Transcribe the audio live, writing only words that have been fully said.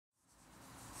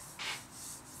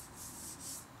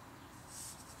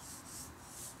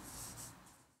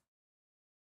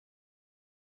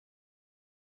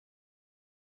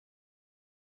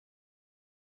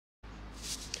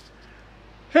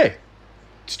Hey,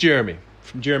 it's Jeremy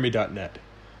from jeremy.net.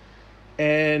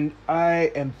 And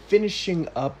I am finishing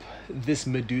up this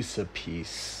Medusa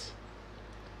piece.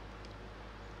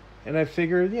 And I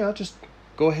figured, I'll just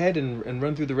go ahead and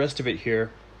run through the rest of it here.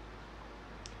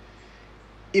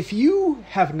 If you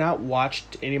have not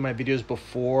watched any of my videos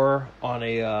before on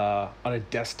a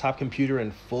desktop computer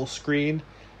in full screen,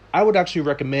 I would actually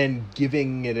recommend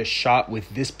giving it a shot with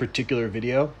this particular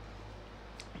video.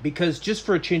 Because just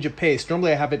for a change of pace,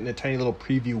 normally I have it in a tiny little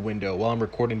preview window while I'm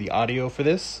recording the audio for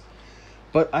this.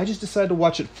 But I just decided to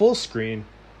watch it full screen.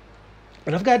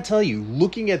 And I've got to tell you,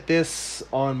 looking at this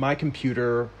on my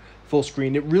computer full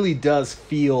screen, it really does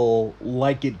feel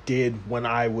like it did when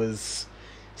I was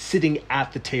sitting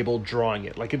at the table drawing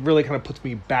it. Like, it really kind of puts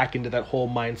me back into that whole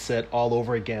mindset all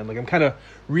over again. Like, I'm kind of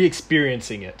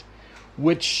re-experiencing it,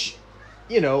 which,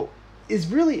 is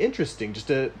really interesting just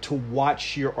to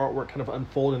watch your artwork kind of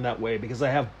unfold in that way, because I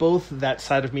have both that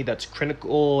side of me that's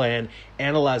critical and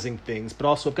analyzing things, but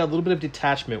also I've got a little bit of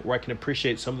detachment where I can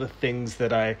appreciate some of the things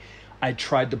that I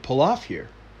tried to pull off here.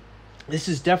 This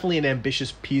is definitely an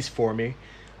ambitious piece for me.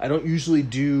 I don't usually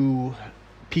do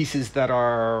pieces that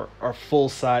are full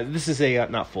size. This is a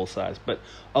not full size, but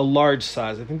a large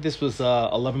size. I think this was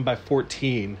 11 by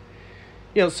 14.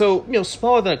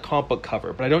 Smaller than a comic book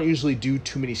cover, but I don't usually do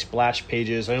too many splash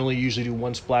pages. I only usually do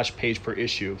one splash page per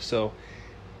issue. So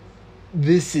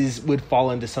this would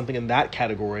fall into something in that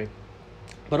category.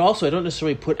 But also, I don't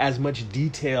necessarily put as much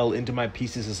detail into my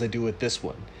pieces as I do with this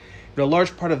one. A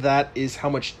large part of that is how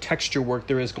much texture work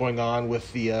there is going on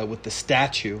with the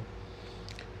statue.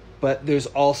 But there's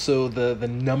also the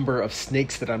number of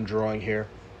snakes that I'm drawing here.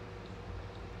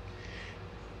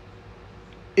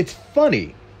 It's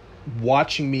funny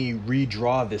watching me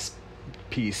redraw this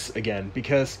piece again,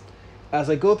 because as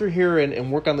I go through here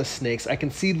and work on the snakes, I can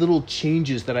see little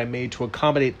changes that I made to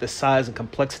accommodate the size and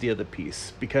complexity of the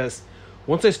piece. Because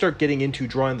once I start getting into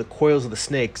drawing the coils of the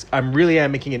snakes, I'm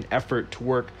making an effort to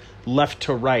work left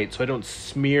to right so I don't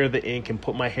smear the ink and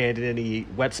put my hand in any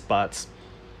wet spots.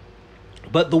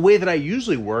 But the way that I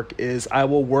usually work is I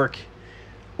will work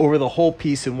over the whole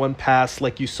piece in one pass,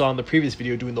 like you saw in the previous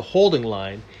video, doing the holding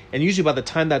line. And usually by the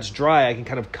time that's dry, I can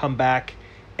kind of come back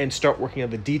and start working on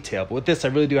the detail. But with this, I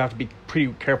really do have to be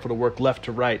pretty careful to work left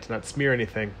to right to not smear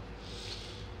anything.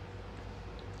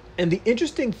 And the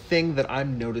interesting thing that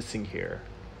I'm noticing here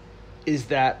is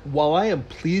that while I am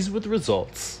pleased with the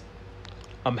results,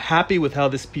 I'm happy with how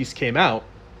this piece came out,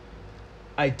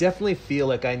 I definitely feel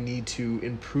like I need to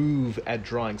improve at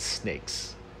drawing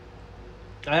snakes.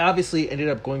 I obviously ended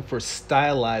up going for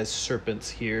stylized serpents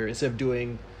here instead of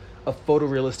doing a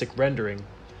photorealistic rendering.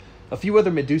 A few other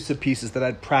Medusa pieces that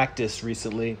I'd practiced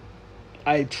recently,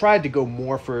 I tried to go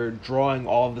more for drawing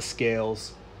all of the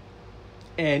scales,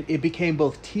 and it became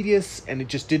both tedious and it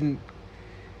just didn't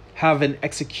have an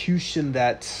execution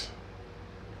that...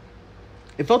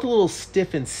 It felt a little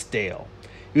stiff and stale.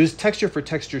 It was texture for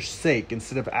texture's sake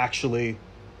instead of actually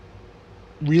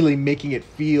really making it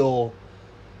feel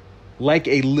like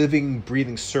a living,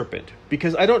 breathing serpent.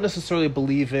 Because I don't necessarily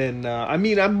believe in...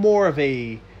 I'm more of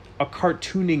a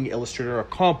cartooning illustrator, a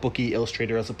comic booky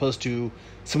illustrator, as opposed to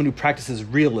someone who practices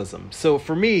realism. So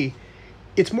for me,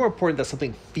 it's more important that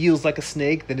something feels like a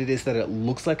snake than it is that it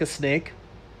looks like a snake.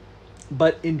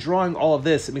 But in drawing all of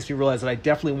this, it makes me realize that I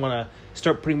definitely want to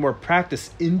start putting more practice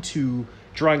into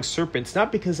drawing serpents.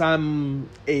 Not because I'm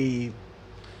it's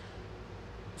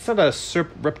not a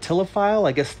reptilophile,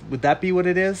 I guess, would that be what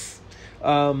it is?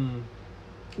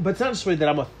 But it's not necessarily that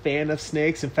I'm a fan of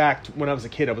snakes. In fact, when I was a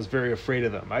kid, I was very afraid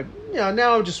of them.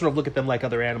 Now I just sort of look at them like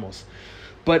other animals.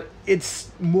 But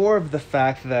it's more of the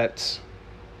fact that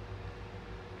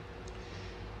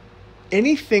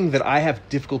anything that I have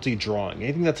difficulty drawing,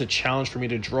 anything that's a challenge for me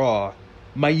to draw,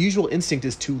 my usual instinct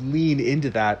is to lean into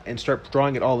that and start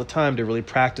drawing it all the time to really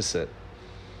practice it.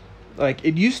 Like,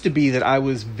 it used to be that I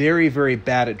was very, very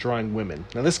bad at drawing women.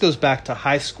 Now, this goes back to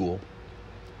high school.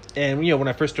 And, when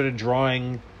I first started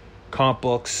drawing comic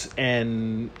books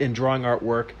and drawing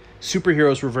artwork,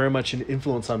 superheroes were very much an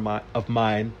influence of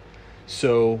mine.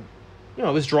 So, I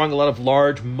was drawing a lot of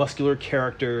large, muscular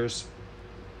characters.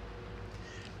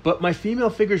 But my female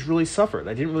figures really suffered.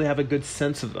 I didn't really have a good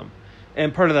sense of them.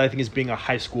 And part of that, I think, is being a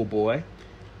high school boy.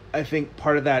 I think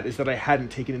part of that is that I hadn't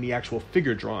taken any actual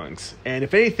figure drawings. And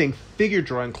if anything, figure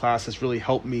drawing class has really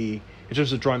helped me in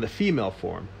terms of drawing the female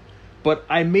form. But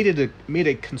I made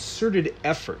a concerted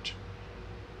effort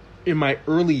in my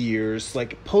early years,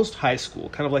 like post high school,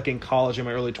 kind of like in college in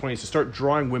my early 20s, to start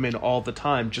drawing women all the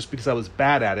time just because I was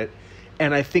bad at it.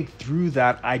 And I think through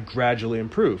that, I gradually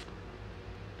improved.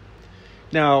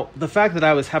 Now, the fact that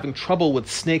I was having trouble with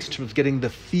snakes in terms of getting the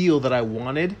feel that I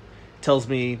wanted tells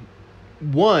me,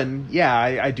 one, yeah,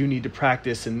 I do need to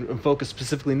practice and focus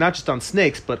specifically not just on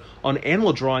snakes, but on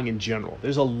animal drawing in general.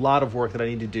 There's a lot of work that I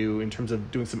need to do in terms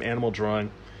of doing some animal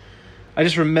drawing. I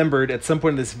just remembered at some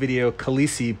point in this video,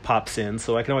 Khaleesi pops in,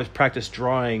 so I can always practice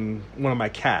drawing one of my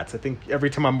cats. I think every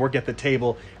time I'm working at the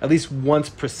table, at least once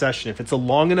per session, if it's a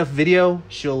long enough video,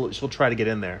 she'll try to get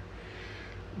in there.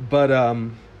 But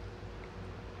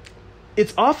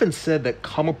it's often said that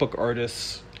comic book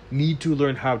artists need to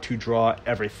learn how to draw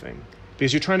everything,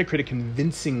 because you're trying to create a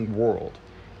convincing world.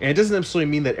 And it doesn't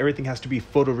necessarily mean that everything has to be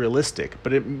photorealistic,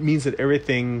 but it means that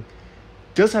everything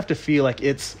does have to feel like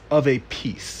it's of a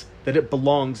piece, that it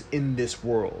belongs in this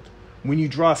world. When you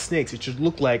draw snakes, it should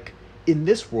look like, in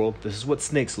this world, this is what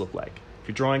snakes look like. If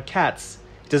you're drawing cats,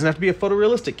 it doesn't have to be a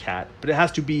photorealistic cat, but it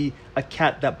has to be a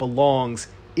cat that belongs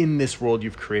in this world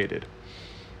you've created.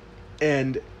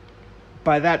 And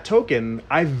by that token,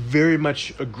 I very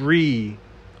much agree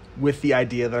with the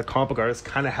idea that a comic book artist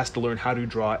kind of has to learn how to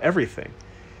draw everything.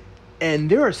 And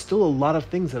there are still a lot of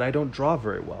things that I don't draw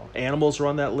very well. Animals are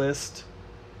on that list.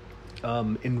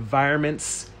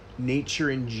 Environments,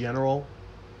 nature in general.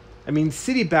 I mean,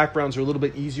 city backgrounds are a little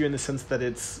bit easier in the sense that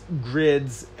it's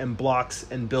grids and blocks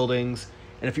and buildings.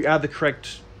 And if you add the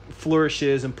correct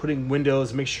flourishes and putting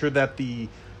windows, make sure that the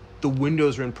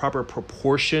windows are in proper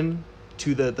proportion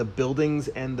to the buildings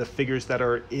and the figures that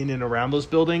are in and around those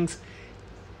buildings,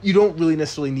 you don't really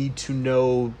necessarily need to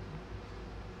know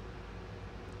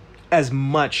as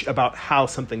much about how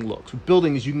something looks. With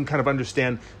buildings, you can kind of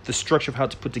understand the structure of how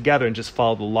it's put together and just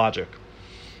follow the logic.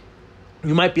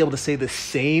 You might be able to say the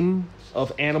same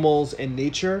of animals and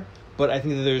nature, but I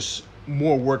think that there's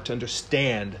more work to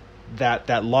understand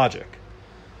that logic.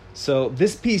 So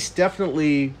this piece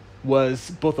definitely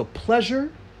was both a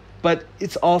pleasure, but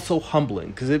it's also humbling,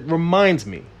 because it reminds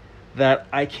me that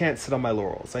I can't sit on my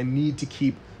laurels. I need to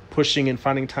keep pushing and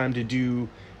finding time to do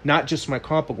not just my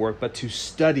comic book work, but to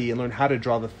study and learn how to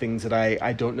draw the things that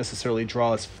I don't necessarily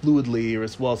draw as fluidly or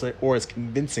as well as or as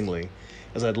convincingly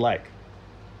as I'd like.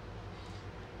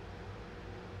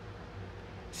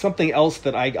 Something else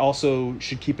that I also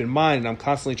should keep in mind, and I'm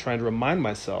constantly trying to remind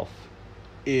myself,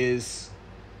 is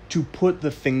to put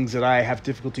the things that I have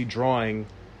difficulty drawing,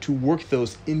 to work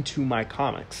those into my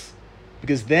comics.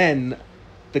 Because then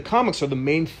the comics are the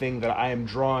main thing that I am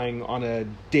drawing on a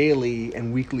daily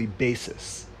and weekly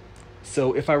basis.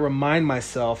 So if I remind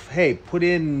myself, hey, put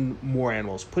in more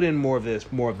animals, put in more of this,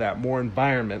 more of that, more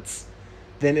environments,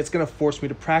 then it's going to force me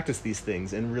to practice these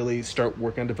things and really start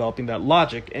working on developing that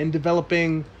logic and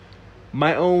developing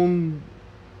my own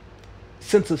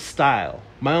sense of style,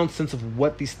 my own sense of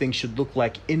what these things should look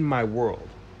like in my world.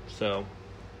 So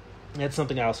that's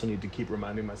something I also need to keep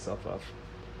reminding myself of.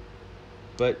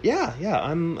 But yeah,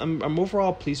 I'm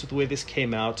overall pleased with the way this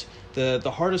came out.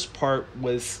 The hardest part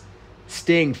was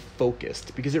staying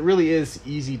focused, because it really is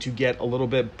easy to get a little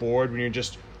bit bored when you're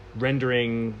just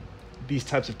rendering these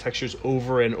types of textures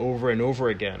over and over and over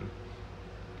again.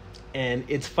 And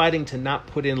it's fighting to not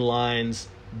put in lines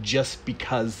just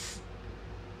because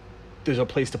there's a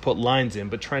place to put lines in,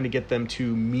 but trying to get them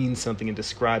to mean something and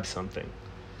describe something.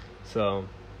 So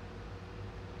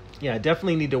yeah, I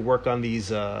definitely need to work on these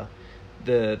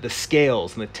the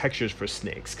scales and the textures for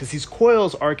snakes, because these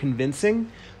coils are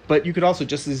convincing, but you could also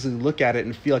just as easily look at it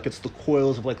and feel like it's the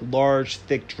coils of like large,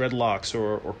 thick dreadlocks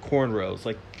or cornrows.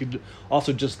 Like it could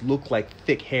also just look like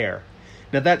thick hair.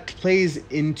 Now that plays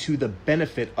into the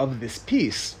benefit of this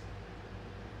piece,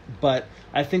 but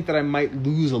I think that I might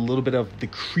lose a little bit of the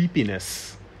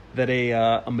creepiness that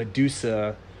a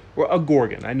Medusa or a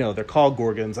Gorgon. I know they're called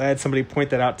Gorgons. I had somebody point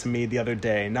that out to me the other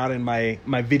day, not in my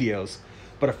videos,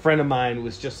 but a friend of mine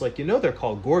was just like, they're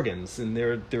called Gorgons, and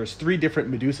there's 3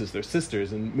 different Medusas. They're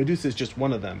sisters, and Medusa is just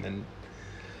one of them. And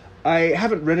I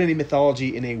haven't read any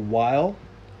mythology in a while,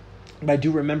 but I do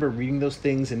remember reading those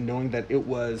things and knowing that it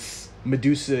was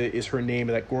Medusa is her name,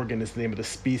 and that Gorgon is the name of the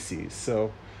species.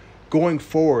 So going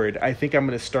forward, I think I'm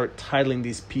going to start titling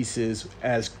these pieces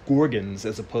as Gorgons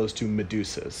as opposed to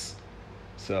Medusas.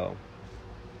 So,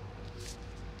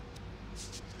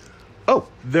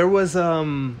 there was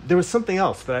something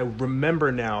else that I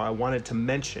remember now I wanted to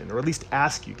mention, or at least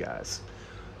ask you guys.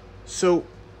 So,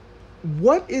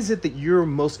 what is it that you're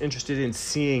most interested in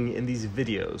seeing in these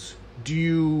videos? Do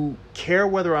you care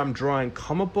whether I'm drawing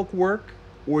comic book work,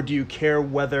 or do you care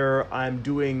whether I'm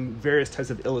doing various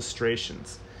types of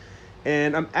illustrations?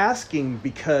 And I'm asking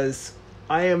because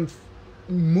I am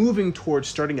moving towards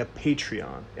starting a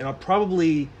Patreon, and I'll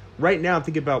probably, right now I'm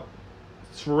thinking about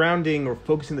surrounding or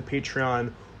focusing the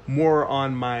Patreon more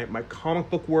on my comic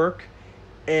book work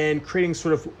and creating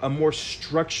sort of a more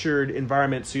structured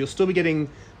environment. So you'll still be getting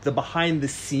the behind the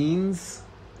scenes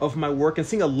of my work and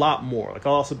seeing a lot more. Like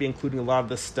I'll also be including a lot of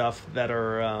the stuff that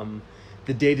are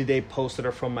the day-to-day posts that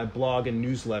are from my blog and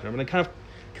newsletter. I'm going to kind of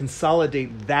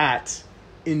consolidate that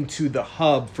into the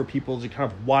hub for people to kind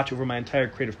of watch over my entire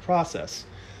creative process.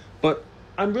 But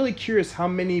I'm really curious how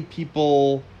many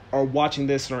people are watching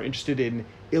this and are interested in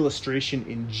illustration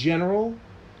in general,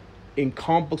 in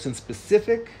comic books in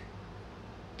specific,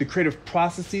 the creative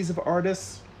processes of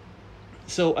artists.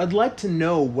 So I'd like to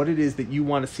know what it is that you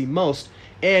want to see most.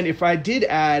 And if I did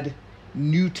add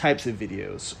new types of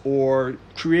videos or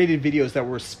created videos that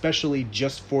were especially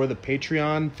just for the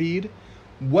Patreon feed,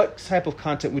 what type of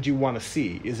content would you want to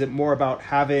see? Is it more about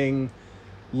having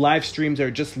live streams that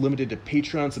are just limited to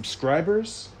Patreon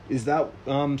subscribers? Is that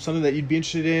something that you'd be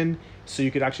interested in, so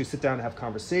you could actually sit down and have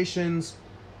conversations?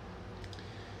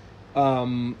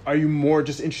 Are you more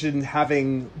just interested in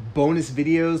having bonus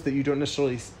videos that you don't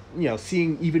necessarily,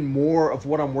 seeing even more of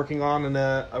what I'm working on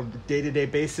a day-to-day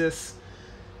basis?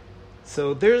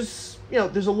 So there's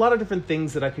a lot of different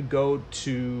things that I could go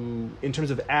to in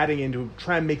terms of adding in to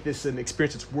try and make this an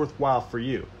experience that's worthwhile for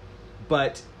you.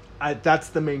 But that's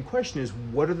the main question: is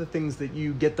what are the things that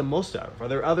you get the most out of? Are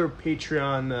there other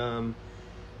Patreon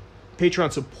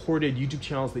supported YouTube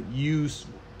channels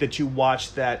that you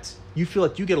watch that you feel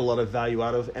like you get a lot of value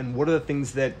out of? And what are the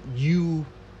things that you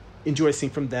enjoy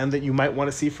seeing from them that you might want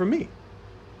to see from me?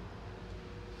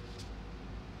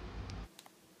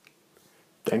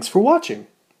 Thanks for watching.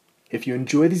 If you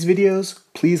enjoy these videos,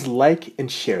 please like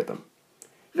and share them.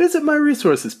 Visit my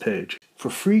resources page for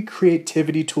free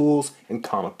creativity tools and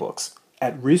comic books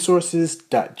at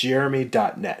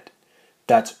resources.jeremy.net.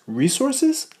 That's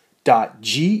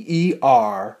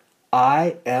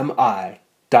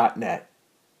resources.gerimi.net.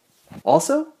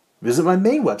 Also, visit my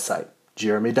main website,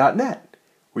 jeremy.net,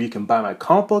 where you can buy my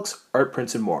comic books, art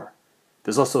prints, and more.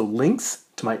 There's also links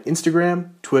to my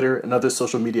Instagram, Twitter, and other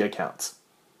social media accounts.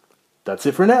 That's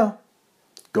it for now.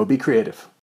 Go be creative.